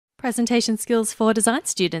Presentation Skills for Design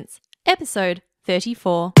Students, Episode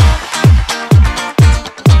 34.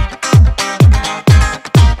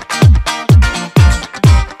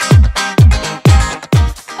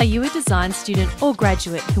 Are you a design student or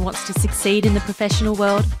graduate who wants to succeed in the professional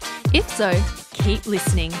world? If so, keep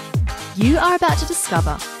listening. You are about to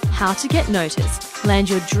discover how to get noticed, land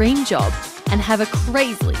your dream job, and have a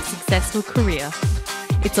crazily successful career.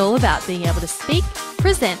 It's all about being able to speak,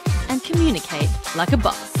 present, and communicate like a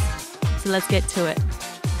boss. So let's get to it.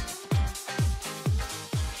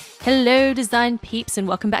 Hello, design peeps, and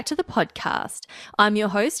welcome back to the podcast. I'm your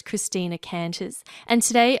host, Christina Canters, and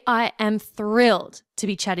today I am thrilled to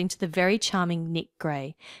be chatting to the very charming Nick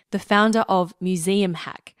Gray, the founder of Museum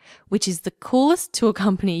Hack, which is the coolest tour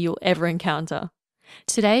company you'll ever encounter.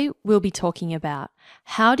 Today, we'll be talking about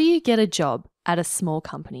how do you get a job at a small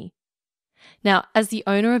company? Now, as the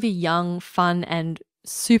owner of a young, fun, and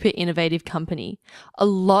super innovative company, a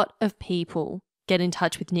lot of people get in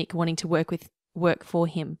touch with Nick wanting to work for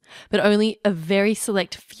him, but only a very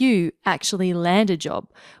select few actually land a job,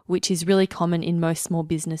 which is really common in most small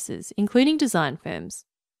businesses, including design firms.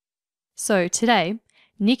 So today,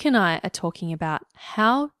 Nick and I are talking about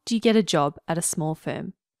how do you get a job at a small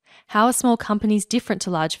firm? How are small companies different to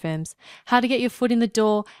large firms? How to get your foot in the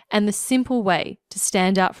door, and the simple way to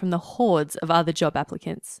stand out from the hordes of other job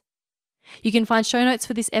applicants. You can find show notes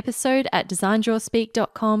for this episode at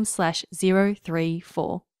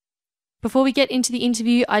designdrawspeak.com/034. Before we get into the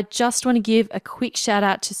interview, I just want to give a quick shout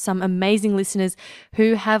out to some amazing listeners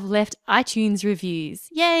who have left iTunes reviews.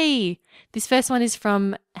 Yay! This first one is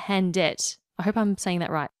from Handette. I hope I'm saying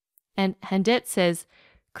that right. And Handette says,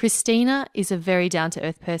 Christina is a very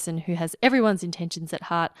down-to-earth person who has everyone's intentions at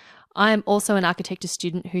heart. I am also an architecture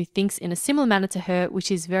student who thinks in a similar manner to her, which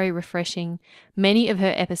is very refreshing. Many of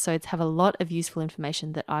her episodes have a lot of useful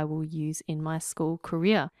information that I will use in my school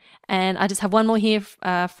career. And I just have one more here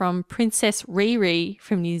from Princess Riri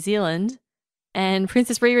from New Zealand. And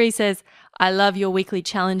Princess Riri says, I love your weekly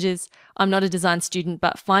challenges. I'm not a design student,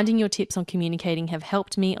 but finding your tips on communicating have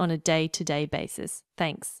helped me on a day-to-day basis.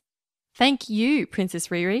 Thanks. Thank you, Princess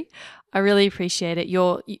Riri. I really appreciate it.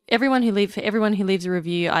 For everyone who leaves a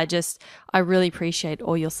review, I really appreciate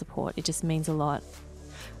all your support. It just means a lot.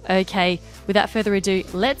 Okay, without further ado,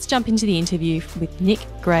 let's jump into the interview with Nick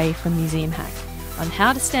Gray from Museum Hack on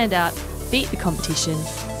how to stand out, beat the competition,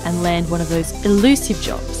 and land one of those elusive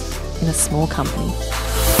jobs in a small company.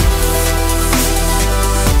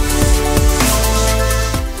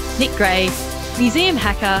 Nick Gray, museum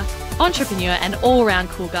hacker, entrepreneur, and all-round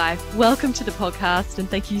cool guy. Welcome to the podcast, and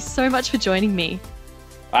thank you so much for joining me.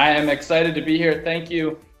 I am excited to be here. Thank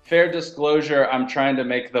you. Fair disclosure, I'm trying to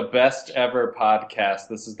make the best ever podcast.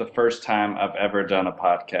 This is the first time I've ever done a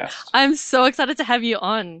podcast. I'm so excited to have you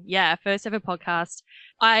on. Yeah, first ever podcast.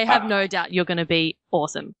 I have no doubt you're going to be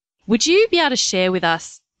awesome. Would you be able to share with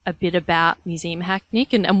us a bit about Museum Hack,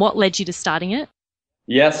 Nick, and what led you to starting it?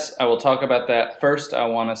 Yes, I will talk about that. First, I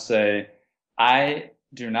want to say I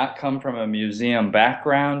do not come from a museum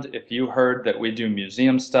background. If you heard that we do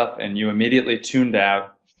museum stuff and you immediately tuned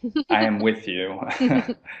out, I am with you.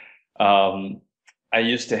 I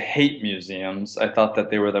used to hate museums. I thought that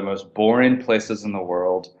they were the most boring places in the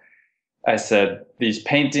world. I said, these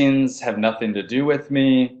paintings have nothing to do with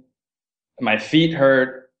me. My feet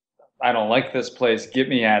hurt. I don't like this place. Get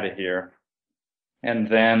me out of here. And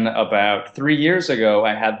then about 3 years ago,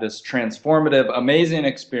 I had this transformative, amazing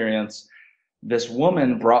experience. This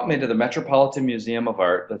woman brought me to the Metropolitan Museum of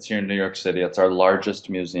Art that's here in New York City. It's our largest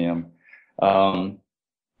museum.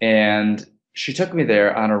 And she took me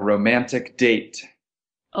there on a romantic date.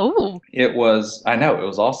 Oh. It was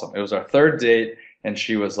awesome. It was our third date, and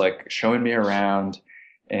she was like showing me around,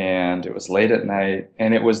 and it was late at night.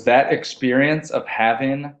 And it was that experience of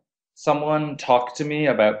having someone talk to me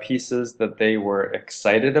about pieces that they were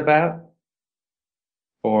excited about.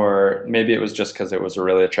 Or maybe it was just because it was a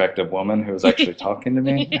really attractive woman who was actually talking to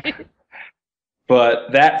me.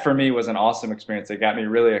 But that for me was an awesome experience. It got me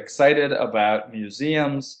really excited about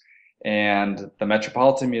museums and the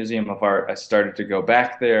Metropolitan Museum of Art. I started to go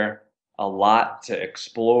back there a lot to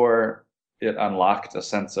explore. It unlocked a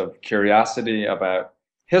sense of curiosity about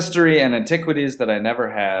history and antiquities that I never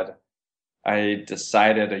had. I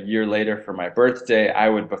decided a year later for my birthday, I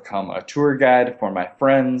would become a tour guide for my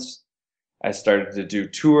friends. I started to do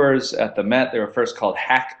tours at the Met. They were first called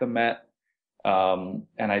Hack the Met. And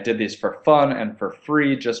I did these for fun and for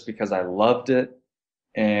free just because I loved it.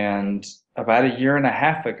 And about a year and a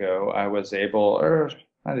half ago, I was able, or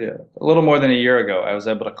a little more than a year ago, I was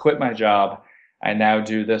able to quit my job. I now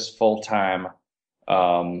do this full time.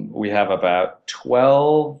 We have about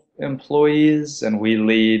 12 employees, and we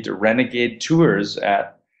lead renegade tours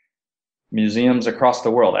at museums across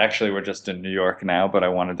the world. Actually, we're just in New York now, but I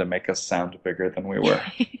wanted to make us sound bigger than we were.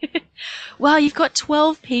 Wow, you've got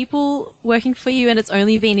 12 people working for you, and it's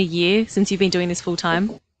only been a year since you've been doing this full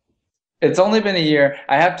time. It's only been a year.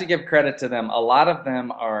 I have to give credit to them. A lot of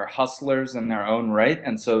them are hustlers in their own right,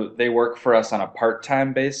 and so they work for us on a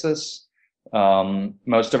part-time basis.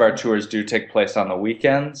 Most of our tours do take place on the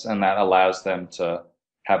weekends, and that allows them to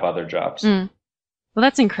have other jobs. Mm. Well,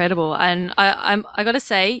 that's incredible. And I got to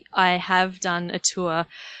say, I have done a tour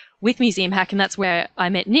with Museum Hack, and that's where I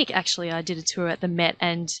met Nick. Actually, I did a tour at the Met,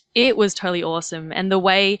 and it was totally awesome. And the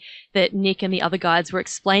way that Nick and the other guides were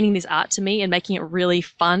explaining this art to me and making it really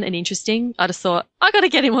fun and interesting, I just thought, I got to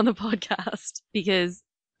get him on the podcast, because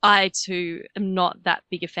I too am not that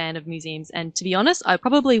big a fan of museums. And to be honest, I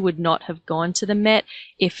probably would not have gone to the Met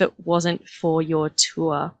if it wasn't for your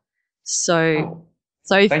tour. So,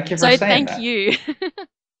 Thank you for saying thank that. you.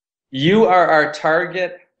 You are our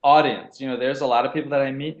target audience. There's a lot of people that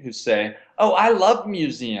I meet who say, "Oh, I love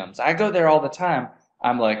museums. I go there all the time."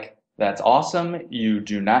 I'm like, "That's awesome. You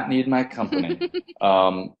do not need my company."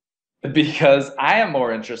 Because I am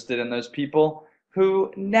more interested in those people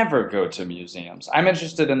who never go to museums. I'm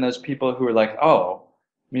interested in those people who are like, "Oh,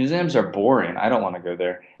 museums are boring. I don't want to go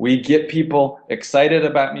there." We get people excited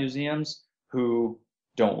about museums who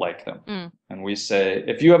don't like them. And we say,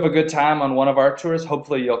 if you have a good time on one of our tours,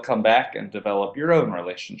 hopefully you'll come back and develop your own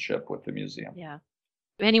relationship with the museum. Yeah.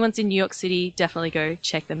 If anyone's in New York City, definitely go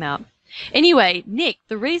check them out. Anyway, Nick,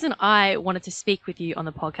 the reason I wanted to speak with you on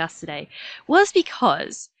the podcast today was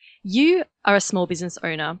because you are a small business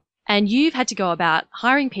owner and you've had to go about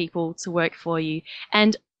hiring people to work for you.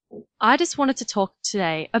 And I just wanted to talk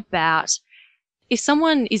today about if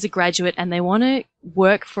someone is a graduate and they want to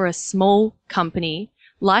work for a small company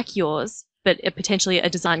like yours, but potentially a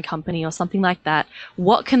design company or something like that,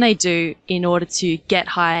 what can they do in order to get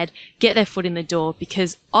hired, get their foot in the door?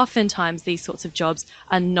 Because oftentimes these sorts of jobs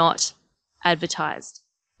are not advertised.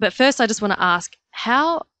 But first, I just want to ask,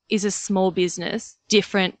 how is a small business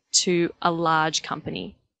different to a large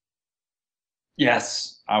company?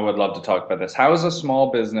 Yes, I would love to talk about this. How is a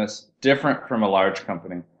small business different from a large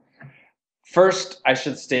company? First, I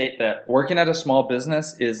should state that working at a small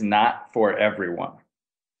business is not for everyone.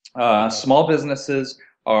 Small businesses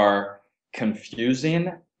are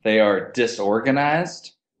confusing, they are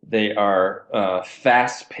disorganized, they are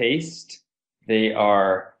fast-paced, they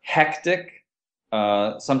are hectic,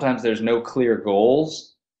 sometimes there's no clear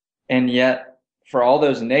goals, and yet for all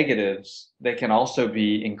those negatives, they can also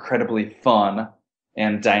be incredibly fun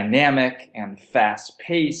and dynamic and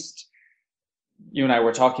fast-paced. You and I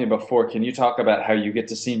were talking before. Can you talk about how you get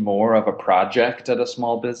to see more of a project at a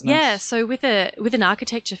small business? Yeah, so with an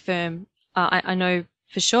architecture firm, I know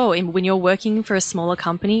for sure when you're working for a smaller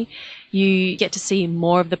company, you get to see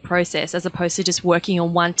more of the process as opposed to just working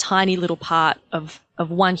on one tiny little part of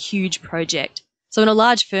one huge project. So in a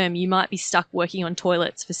large firm, you might be stuck working on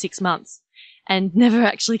toilets for 6 months and never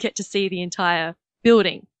actually get to see the entire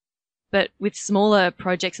building. But with smaller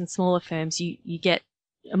projects and smaller firms, you get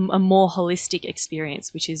a more holistic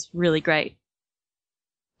experience, which is really great.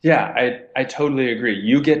 Yeah, I totally agree.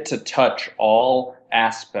 You get to touch all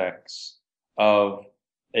aspects of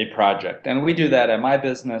a project. And we do that at my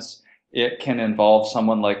business. It can involve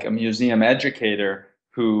someone like a museum educator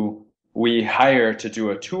who we hire to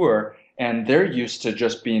do a tour, and they're used to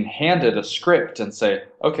just being handed a script and say,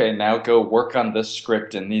 okay, now go work on this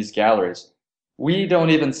script in these galleries. We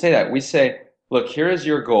don't even say that. We say, look, here is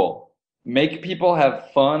your goal. Make people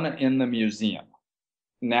have fun in the museum.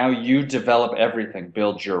 Now you develop everything.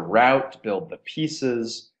 Build your route, build the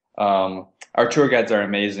pieces. Our tour guides are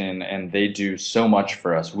amazing and they do so much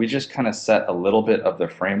for us. We just kind of set a little bit of the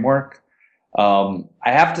framework. I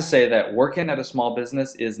have to say that working at a small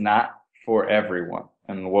business is not for everyone.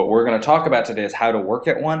 And what we're going to talk about today is how to work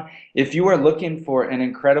at one. If you are looking for an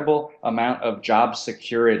incredible amount of job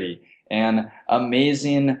security and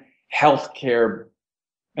amazing healthcare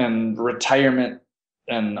and retirement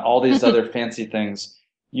and all these other fancy things,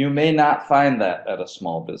 you may not find that at a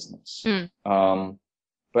small business.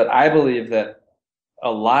 But I believe that a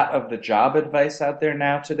lot of the job advice out there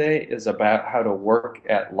now today is about how to work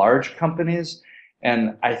at large companies.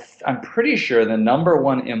 And I'm pretty sure the number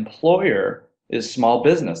one employer is small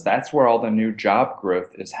business. That's where all the new job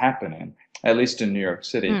growth is happening, at least in New York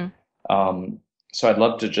City. So I'd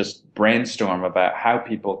love to just brainstorm about how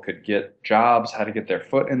people could get jobs, how to get their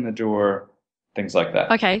foot in the door, things like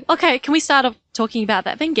that. Okay. Can we start off talking about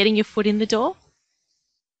that then, getting your foot in the door?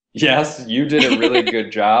 Yes, you did a really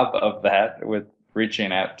good job of that with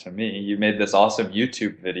reaching out to me. You made this awesome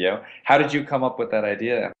YouTube video. How did you come up with that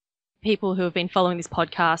idea? People who have been following this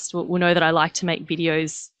podcast will know that I like to make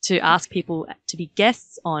videos to ask people to be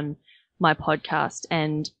guests on my podcast.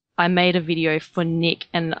 And I made a video for Nick,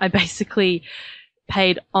 and I basically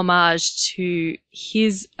paid homage to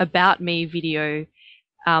his About Me video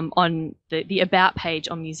on the About page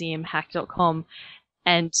on museumhack.com.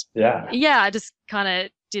 And yeah, I just kind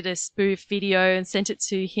of did a spoof video and sent it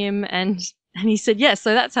to him, and he said yes.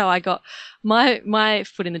 So that's how I got my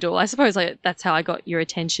foot in the door. I suppose that's how I got your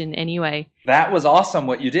attention anyway. That was awesome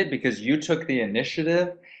what you did, because you took the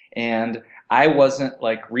initiative, and I wasn't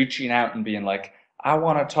like reaching out and being like, I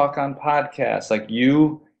want to talk on podcasts. Like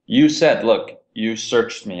you said, look, you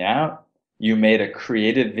searched me out. You made a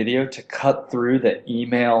creative video to cut through the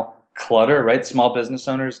email clutter, right? Small business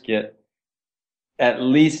owners get at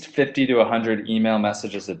least 50 to 100 email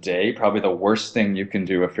messages a day. Probably the worst thing you can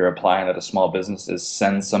do if you're applying at a small business is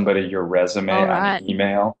send somebody your resume on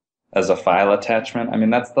email as a file attachment. I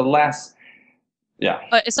mean, that's the last. Yeah.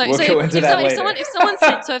 We'll go into that later.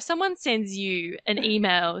 If someone sends you an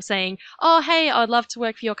email saying, "Oh, hey, I'd love to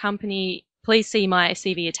work for your company. Please see my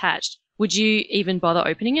CV attached," would you even bother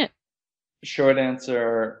opening it? Short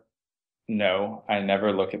answer, no. I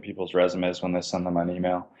never look at people's resumes when they send them an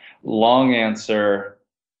email. Long answer,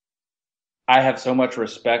 I have so much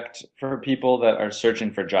respect for people that are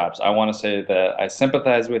searching for jobs. I want to say that I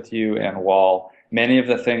sympathize with you, and while many of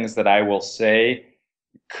the things that I will say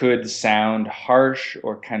could sound harsh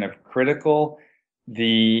or kind of critical,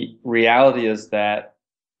 the reality is that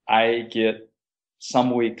I get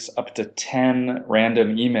some weeks up to 10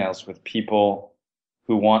 random emails with people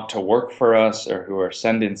who want to work for us or who are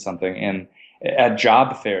sending something. And at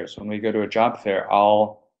job fairs, when we go to a job fair,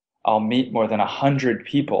 I'll meet more than 100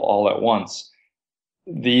 people all at once.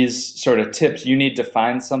 These sort of tips, you need to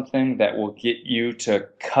find something that will get you to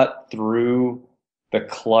cut through the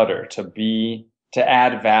clutter, to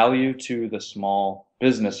add value to the small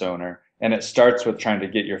business owner. And it starts with trying to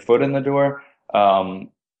get your foot in the door.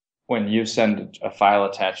 When you send a file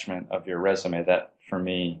attachment of your resume, that for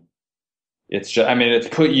me, it's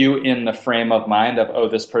put you in the frame of mind of, oh,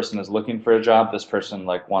 this person is looking for a job. This person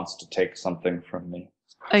like wants to take something from me.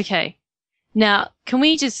 Okay. Now, can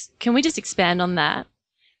we just expand on that?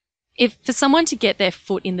 If for someone to get their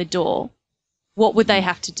foot in the door, what would they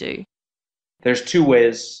have to do? There's two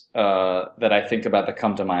ways that I think about that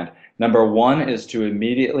come to mind. Number one is to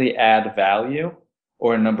immediately add value,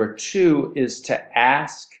 or number two is to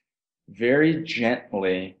ask very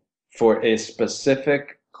gently for a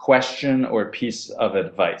specific question or piece of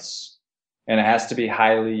advice. And it has to be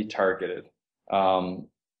highly targeted.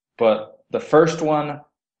 But the first one,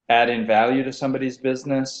 adding value to somebody's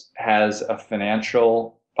business, has a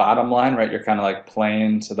financial bottom line, right? You're kind of like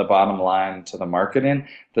playing to the bottom line, to the marketing.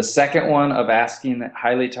 The second one of asking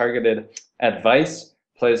highly targeted advice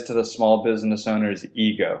plays to the small business owner's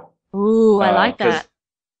ego. Ooh, I like that.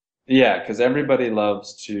 Yeah, because everybody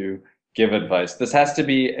loves to give advice. This has to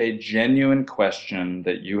be a genuine question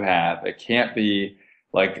that you have. It can't be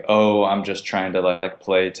like, oh, I'm just trying to like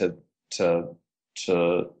play to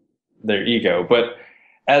their ego. But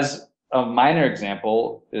as a minor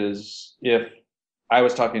example is, if I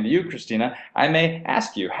was talking to you, Christina, I may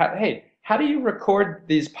ask you, hey, how do you record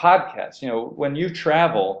these podcasts? You know, when you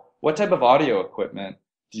travel, what type of audio equipment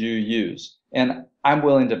do you use? And I'm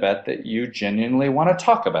willing to bet that you genuinely want to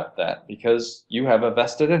talk about that because you have a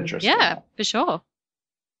vested interest in that. For sure.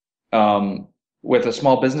 With a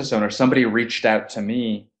small business owner, somebody reached out to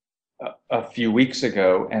me a few weeks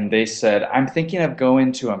ago, and they said, I'm thinking of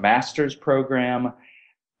going to a master's program.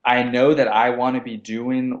 I know that I want to be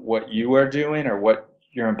doing what you are doing or what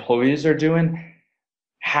your employees are doing.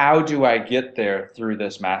 How do I get there through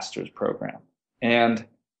this master's program? And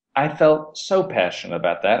I felt so passionate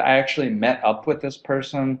about that. I actually met up with this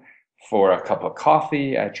person for a cup of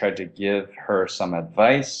coffee. I tried to give her some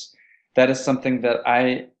advice. That is something that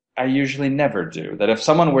I usually never do. That if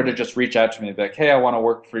someone were to just reach out to me, like, hey, I want to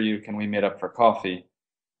work for you, can we meet up for coffee?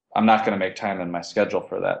 I'm not going to make time in my schedule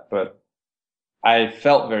for that. But I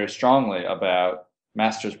felt very strongly about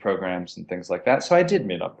master's programs and things like that. So I did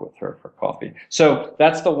meet up with her for coffee. So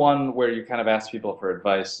that's the one where you kind of ask people for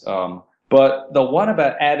advice. But the one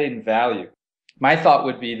about adding value, my thought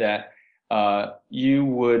would be that you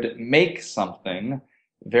would make something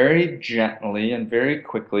very gently and very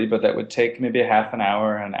quickly, but that would take maybe a half an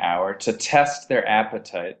hour to test their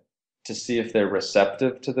appetite to see if they're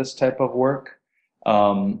receptive to this type of work.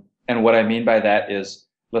 And what I mean by that is,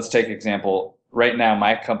 let's take example. Right now,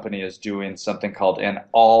 my company is doing something called an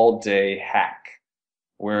all-day hack,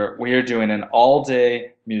 We are doing an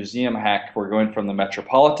all-day museum hack. We're going from the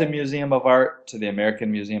Metropolitan Museum of Art to the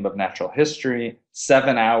American Museum of Natural History,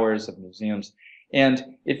 7 hours of museums.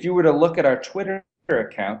 And if you were to look at our Twitter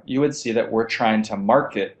account, you would see that we're trying to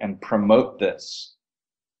market and promote this.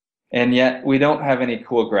 And yet we don't have any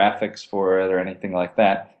cool graphics for it or anything like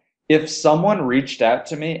that. If someone reached out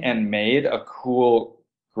to me and made a cool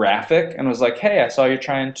graphic and was like, hey, I saw you're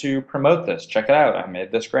trying to promote this. Check it out. I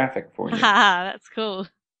made this graphic for you. That's cool.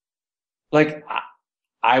 Like,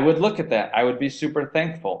 I would look at that. I would be super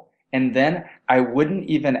thankful. And then I wouldn't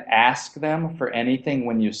even ask them for anything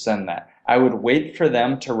when you send that. I would wait for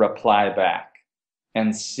them to reply back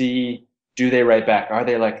and see, do they write back? Are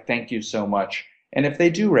they like, thank you so much? And if they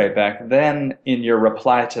do write back, then in your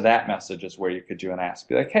reply to that message is where you could do an ask.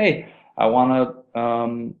 Be like, hey, I want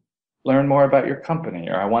to learn more about your company,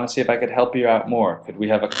 or I want to see if I could help you out more. Could we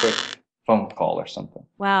have a quick phone call or something?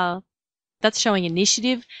 Wow. That's showing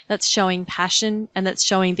initiative, that's showing passion, and that's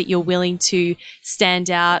showing that you're willing to stand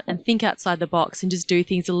out and think outside the box and just do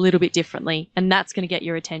things a little bit differently. And that's going to get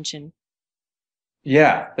your attention.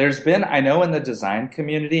 Yeah, there's been, I know in the design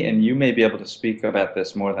community, and you may be able to speak about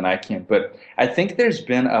this more than I can, but I think there's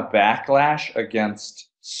been a backlash against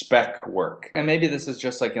spec work. And maybe this is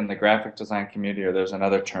just like in the graphic design community, or there's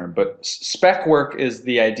another term, but spec work is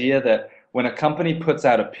the idea that when a company puts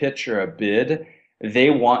out a pitch or a bid,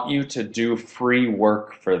 they want you to do free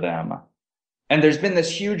work for them. And there's been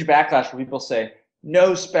this huge backlash where people say,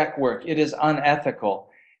 no spec work, it is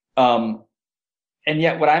unethical. And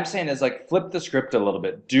yet what I'm saying is, like, flip the script a little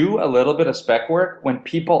bit. Do a little bit of spec work when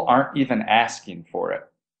people aren't even asking for it.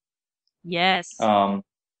 Yes.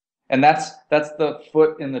 And that's the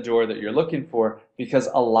foot in the door that you're looking for, because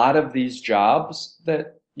a lot of these jobs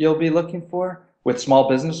that you'll be looking for with small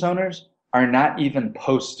business owners are not even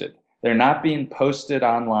posted. They're not being posted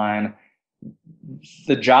online.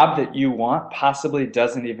 The job that you want possibly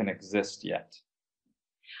doesn't even exist yet.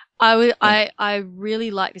 I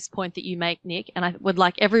really like this point that you make, Nick, and I would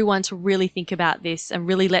like everyone to really think about this and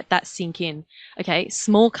really let that sink in. Okay,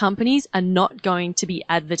 small companies are not going to be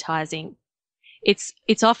advertising.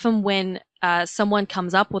 It's often when someone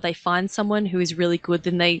comes up or they find someone who is really good,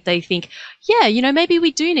 then they think, yeah, maybe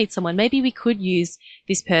we do need someone. Maybe we could use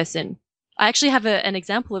this person. I actually have an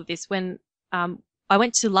example of this when I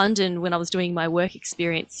went to London when I was doing my work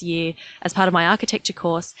experience year as part of my architecture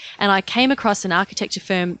course, and I came across an architecture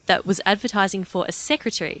firm that was advertising for a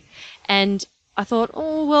secretary. And I thought,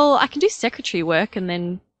 oh, well, I can do secretary work and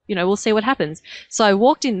then, we'll see what happens. So I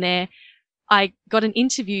walked in there, I got an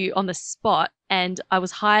interview on the spot, and I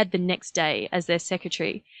was hired the next day as their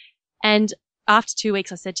secretary. And after 2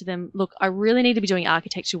 weeks, I said to them, look, I really need to be doing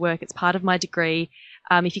architecture work. It's part of my degree.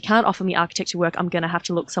 If you can't offer me architecture work, I'm going to have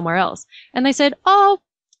to look somewhere else. And they said, oh,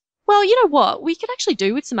 well, you know what? We could actually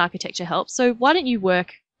do with some architecture help. So why don't you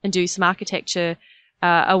work and do some architecture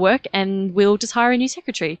work, and we'll just hire a new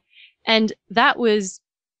secretary. And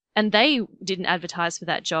they didn't advertise for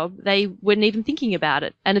that job. They weren't even thinking about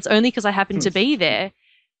it. And it's only because I happened to be there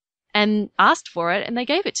and asked for it, and they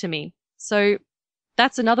gave it to me. So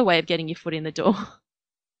that's another way of getting your foot in the door.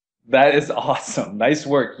 That is awesome. Nice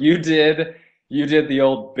work. You did the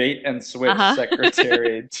old bait and switch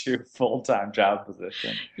secretary to full-time job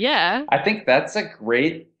position. Yeah. I think that's a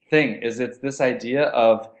great thing, is it's this idea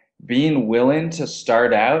of being willing to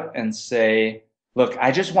start out and say, look,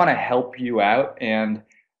 I just want to help you out, and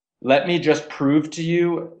let me just prove to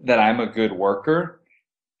you that I'm a good worker.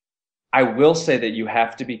 I will say that you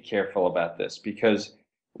have to be careful about this, because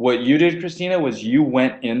what you did, Christina, was you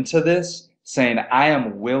went into this saying, I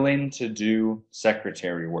am willing to do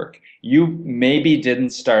secretary work. You maybe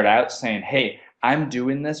didn't start out saying, hey, I'm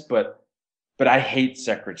doing this, but I hate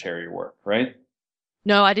secretary work, right?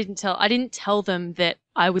 No, I didn't tell them that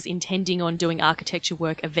I was intending on doing architecture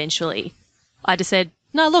work eventually. I just said,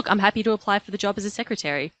 no, look, I'm happy to apply for the job as a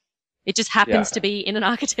secretary. It just happens to be in an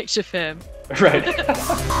architecture firm. Right.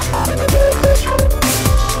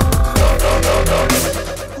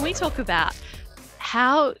 Can we talk about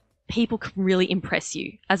how people can really impress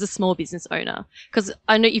you as a small business owner? Because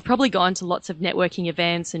I know you've probably gone to lots of networking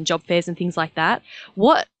events and job fairs and things like that.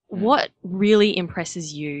 What really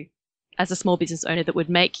impresses you as a small business owner that would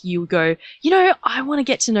make you go, I want to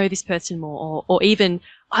get to know this person more, or even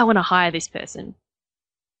I want to hire this person?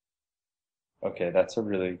 Okay, that's a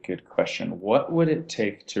really good question. What would it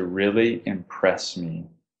take to really impress me?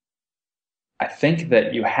 I think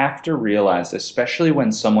that you have to realize, especially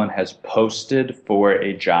when someone has posted for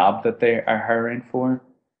a job that they are hiring for,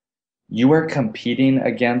 you are competing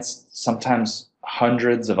against sometimes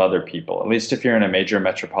hundreds of other people. At least if you're in a major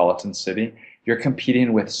metropolitan city, you're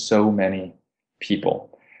competing with so many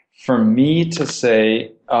people. for me to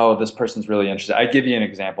say, oh, this person's really interested. I give you an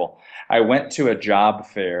example. I went to a job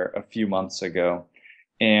fair a few months ago,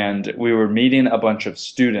 and we were meeting a bunch of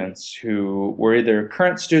students who were either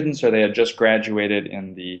current students or they had just graduated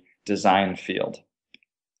in the design field.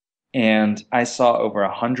 And I saw over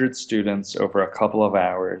 100 students over a couple of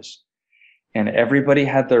hours, and everybody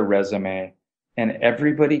had their resume, and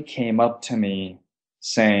everybody came up to me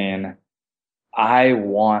saying, I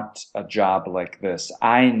want a job like this.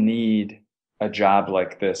 I need a job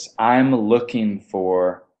like this. I'm looking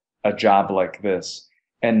for a job like this.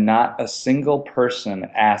 And not a single person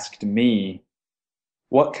asked me,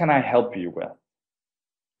 what can I help you with?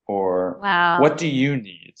 Or Wow. what do you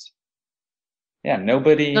need? Yeah, Not a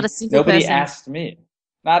nobody single nobody person. asked me.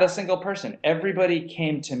 Not a single person. Everybody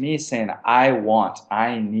came to me saying, I want,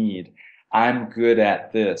 I need, I'm good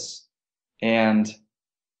at this. And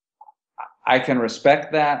I can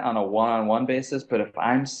respect that on a one-on-one basis, but if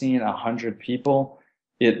I'm seeing 100 people,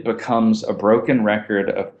 it becomes a broken record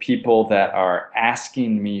of people that are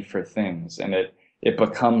asking me for things, and it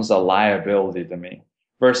becomes a liability to me.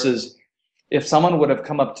 Versus if someone would have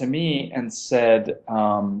come up to me and said,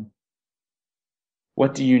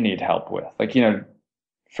 what do you need help with? Like,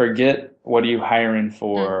 forget what are you hiring Mm.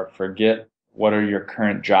 for, forget what are your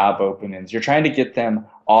current job openings. You're trying to get them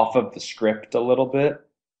off of the script a little bit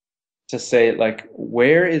to say, like,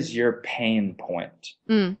 where is your pain point?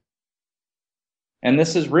 Mm. And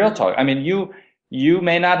this is real talk. I mean, you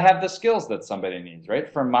may not have the skills that somebody needs,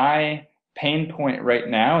 right? For my pain point right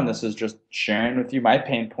now, and this is just sharing with you, my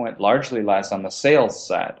pain point largely lies on the sales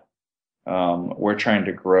side. We're trying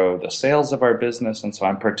to grow the sales of our business, and so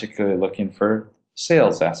I'm particularly looking for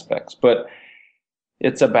sales aspects. But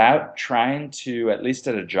it's about trying to, at least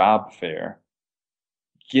at a job fair,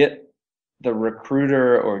 get the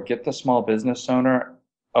recruiter or get the small business owner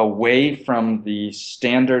away from the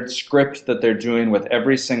standard script that they're doing with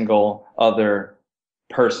every single other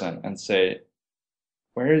person and say,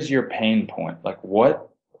 where is your pain point? Like, what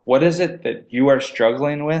is it that you are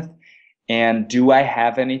struggling with? And do I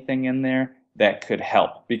have anything in there that could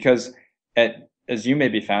help? Because as you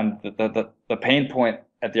maybe found, the pain point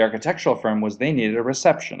at the architectural firm was they needed a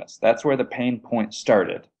receptionist. That's where the pain point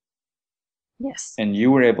started. Yes. And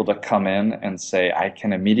you were able to come in and say, I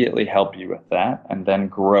can immediately help you with that, and then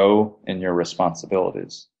grow in your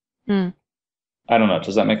responsibilities. Mm. I don't know.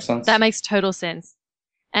 Does that make That sense? makes total sense.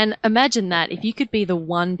 And imagine that if you could be the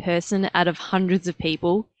one person out of hundreds of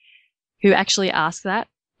people who actually ask that,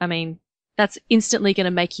 I mean, that's instantly going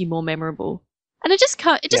to make you more memorable. And it just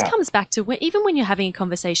Yeah. comes back to even when you're having a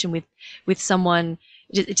conversation with someone,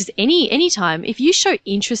 just any time, if you show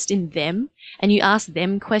interest in them and you ask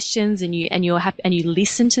them questions and you're happy and you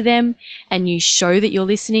listen to them and you show that you're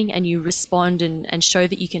listening and you respond and show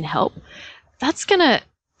that you can help, that's gonna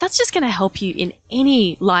that's just gonna help you in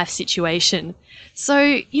any life situation.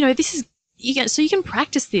 So, this is so you can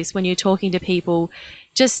practice this when you're talking to people,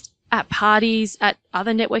 just at parties, at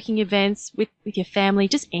other networking events, with your family,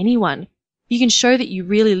 just anyone. You can show that you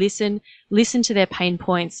really listen to their pain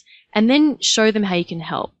points, and then show them how you can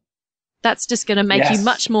help. That's just going to make you Yes.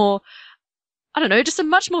 much more, I don't know, just a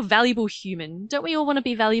much more valuable human. Don't we all want to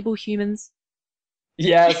be valuable humans?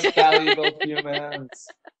 Yes, valuable humans.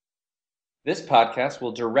 This podcast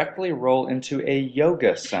will directly roll into a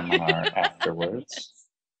yoga seminar afterwards,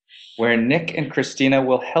 where Nick and Christina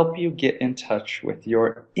will help you get in touch with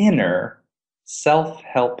your inner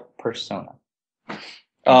self-help persona.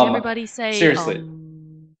 And everybody say, Seriously.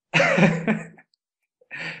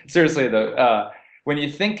 Seriously though, when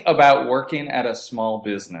you think about working at a small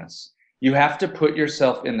business, you have to put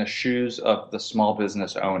yourself in the shoes of the small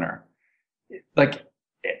business owner. Like,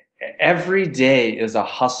 every day is a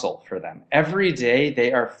hustle for them. Every day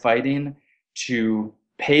they are fighting to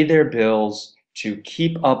pay their bills, to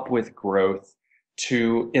keep up with growth,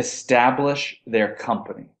 to establish their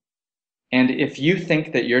company. And if you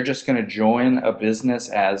think that you're just going to join a business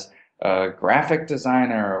as a graphic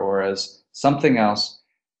designer or as something else,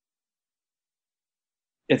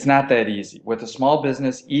 it's not that easy. With a small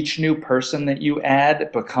business, each new person that you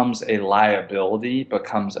add becomes a liability,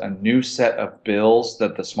 becomes a new set of bills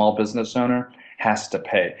that the small business owner has to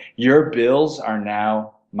pay. Your bills are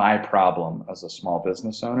now my problem as a small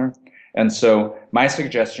business owner. And so my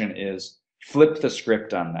suggestion is flip the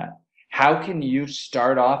script on that. How can you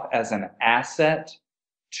start off as an asset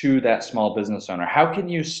to that small business owner? How can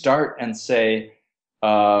you start and say,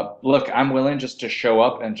 look, I'm willing just to show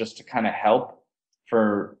up and just to kind of help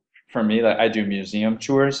for me, like I do museum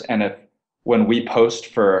tours, and if when we post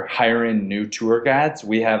for hiring new tour guides,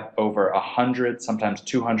 we have over 100, sometimes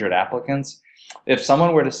 200 applicants. If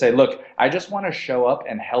someone were to say, look, I just want to show up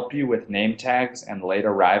and help you with name tags and late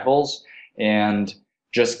arrivals and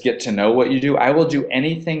just get to know what you do, I will do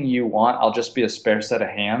anything you want. I'll just be a spare set of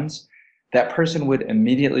hands. That person would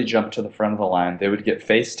immediately jump to the front of the line. They would get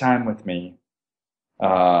FaceTime with me.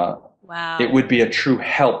 Wow. It would be a true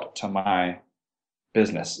help to my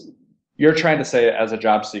business. You're trying to say, as a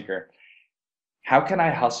job seeker, how can I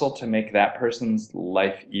hustle to make that person's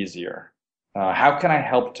life easier? How can I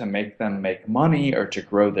help to make them make money or to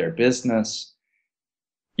grow their business?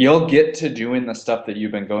 You'll get to doing the stuff that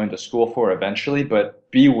you've been going to school for eventually, but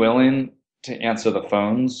be willing to answer the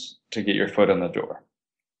phones to get your foot in the door.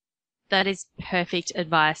 That is perfect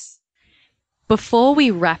advice. Before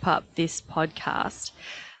we wrap up this podcast,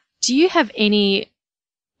 do you have any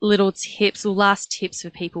little tips or last tips for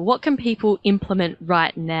people? What can people implement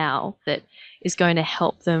right now that is going to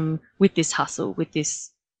help them with this hustle, with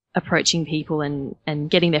this approaching people and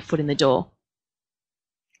getting their foot in the door?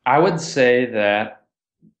 I would say that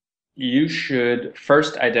you should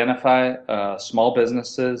first identify small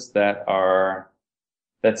businesses that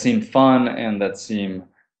seem fun and that seem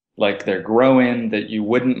like they're growing, that you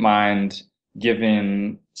wouldn't mind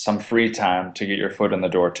giving some free time to get your foot in the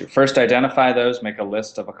door to. First, identify those, make a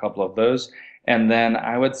list of a couple of those. And then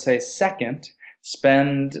I would say second,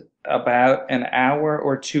 spend about an hour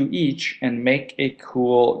or two each and make a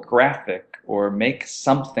cool graphic or make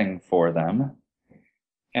something for them.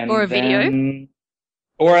 And or a video.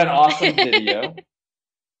 Or an awesome video.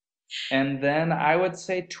 And then I would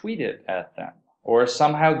say tweet it at them or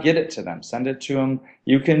somehow get it to them. Send it to them.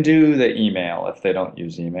 You can do the email if they don't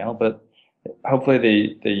use email, but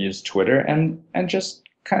hopefully they use Twitter and just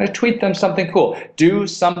kind of tweet them something cool. Do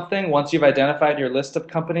something once you've identified your list of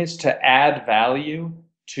companies to add value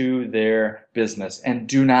to their business, and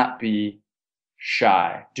do not be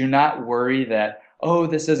shy. Do not worry that, oh,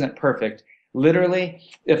 this isn't perfect. Literally,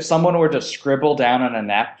 if someone were to scribble down on a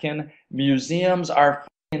napkin, museums are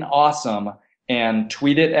fucking awesome, and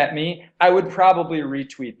tweet it at me, I would probably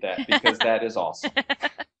retweet that because that is awesome.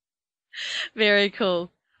 Very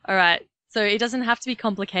cool. All right. So it doesn't have to be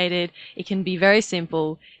complicated. It can be very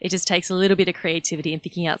simple. It just takes a little bit of creativity and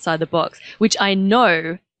thinking outside the box, which I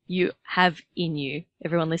know you have in you.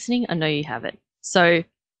 Everyone listening, I know you have it. So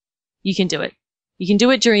you can do it. You can do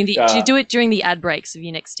it during the ad breaks of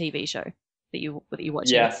your next TV show that you watch.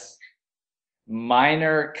 Yes.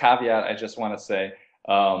 Minor caveat I just want to say.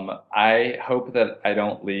 I hope that I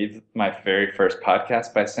don't leave my very first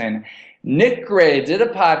podcast by saying, Nick Gray did a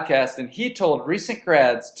podcast and he told recent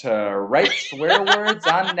grads to write swear words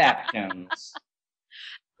on napkins.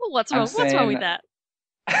 Well, what's wrong with that?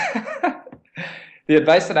 The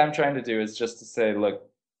advice that I'm trying to do is just to say, look,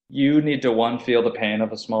 you need to, one, feel the pain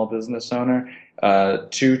of a small business owner,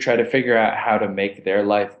 two, try to figure out how to make their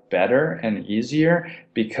life better and easier,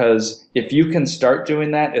 because if you can start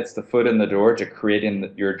doing that, it's the foot in the door to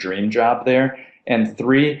creating your dream job there. And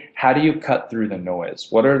three, how do you cut through the noise?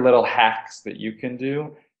 What are little hacks that you can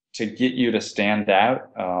do to get you to stand out?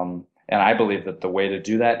 And I believe that the way to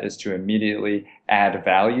do that is to immediately add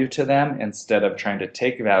value to them instead of trying to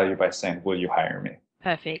take value by saying, will you hire me?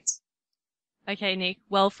 Perfect. Okay, Nick.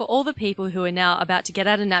 Well, for all the people who are now about to get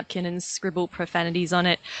out a napkin and scribble profanities on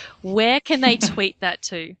it, where can they tweet that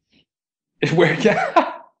to? Where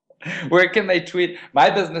can they tweet? My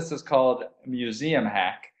business is called Museum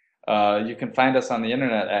Hack. You can find us on the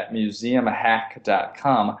internet at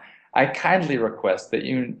museumhack.com. I kindly request that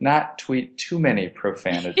you not tweet too many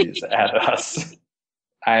profanities at us.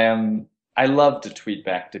 I love to tweet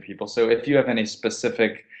back to people. So if you have any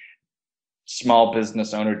specific small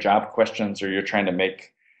business owner job questions, or you're trying to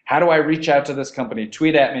make, how do I reach out to this company?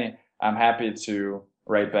 Tweet at me. I'm happy to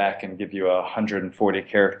write back and give you 140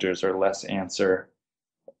 characters or less answer.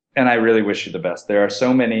 And I really wish you the best. There are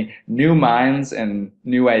so many new minds and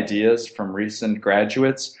new ideas from recent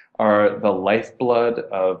graduates are the lifeblood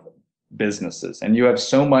of businesses. And you have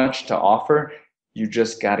so much to offer. You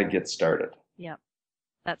just got to get started. Yep.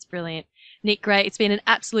 That's brilliant. Nick Gray, it's been an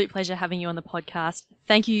absolute pleasure having you on the podcast.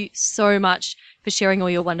 Thank you so much for sharing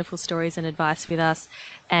all your wonderful stories and advice with us,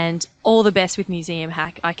 and all the best with Museum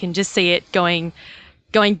Hack. I can just see it going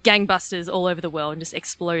gangbusters all over the world and just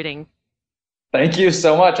exploding. Thank you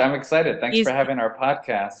so much. I'm excited. Thanks for having our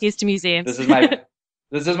podcast. Here's to museums.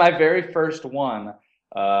 This is my very first one.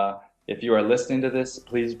 If you are listening to this,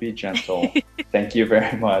 please be gentle. Thank you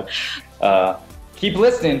very much. Keep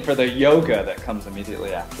listening for the yoga that comes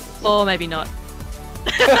immediately after this. Or maybe not.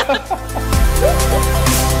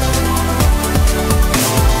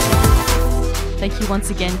 Thank you once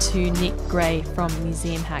again to Nick Gray from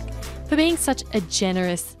Museum Hack for being such a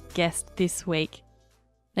generous guest this week.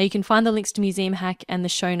 Now you can find the links to Museum Hack and the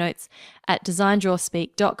show notes at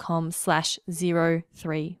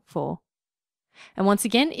designdrawspeak.com/034. And once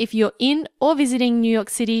again, if you're in or visiting New York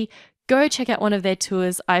City, go check out one of their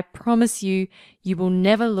tours. I promise you, you will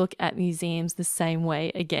never look at museums the same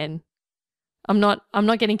way again. I'm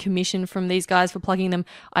not getting commission from these guys for plugging them.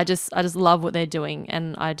 I just love what they're doing,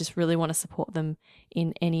 and I just really want to support them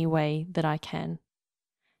in any way that I can.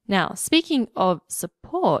 Now, speaking of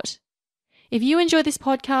support, if you enjoy this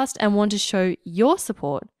podcast and want to show your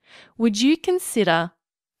support, would you consider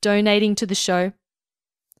donating to the show?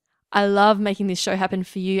 I love making this show happen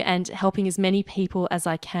for you and helping as many people as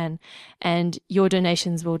I can, and your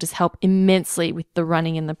donations will just help immensely with the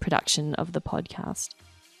running and the production of the podcast.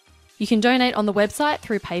 You can donate on the website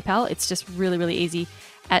through PayPal. It's just really, really easy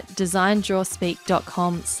at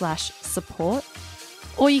designdrawspeak.com/support.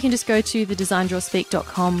 Or you can just go to the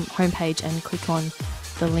designdrawspeak.com homepage and click on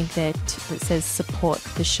the link there that says support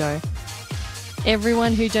the show.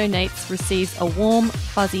 Everyone who donates receives a warm,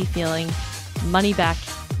 fuzzy feeling, money back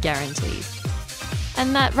guaranteed.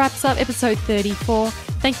 And that wraps up episode 34.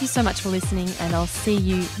 Thank you so much for listening, and I'll see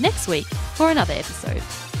you next week for another episode.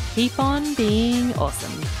 Keep on being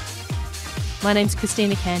awesome. My name's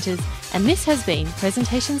Christina Canters, and this has been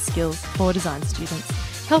Presentation Skills for Design Students,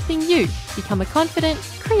 helping you become a confident,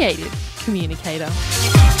 creative communicator.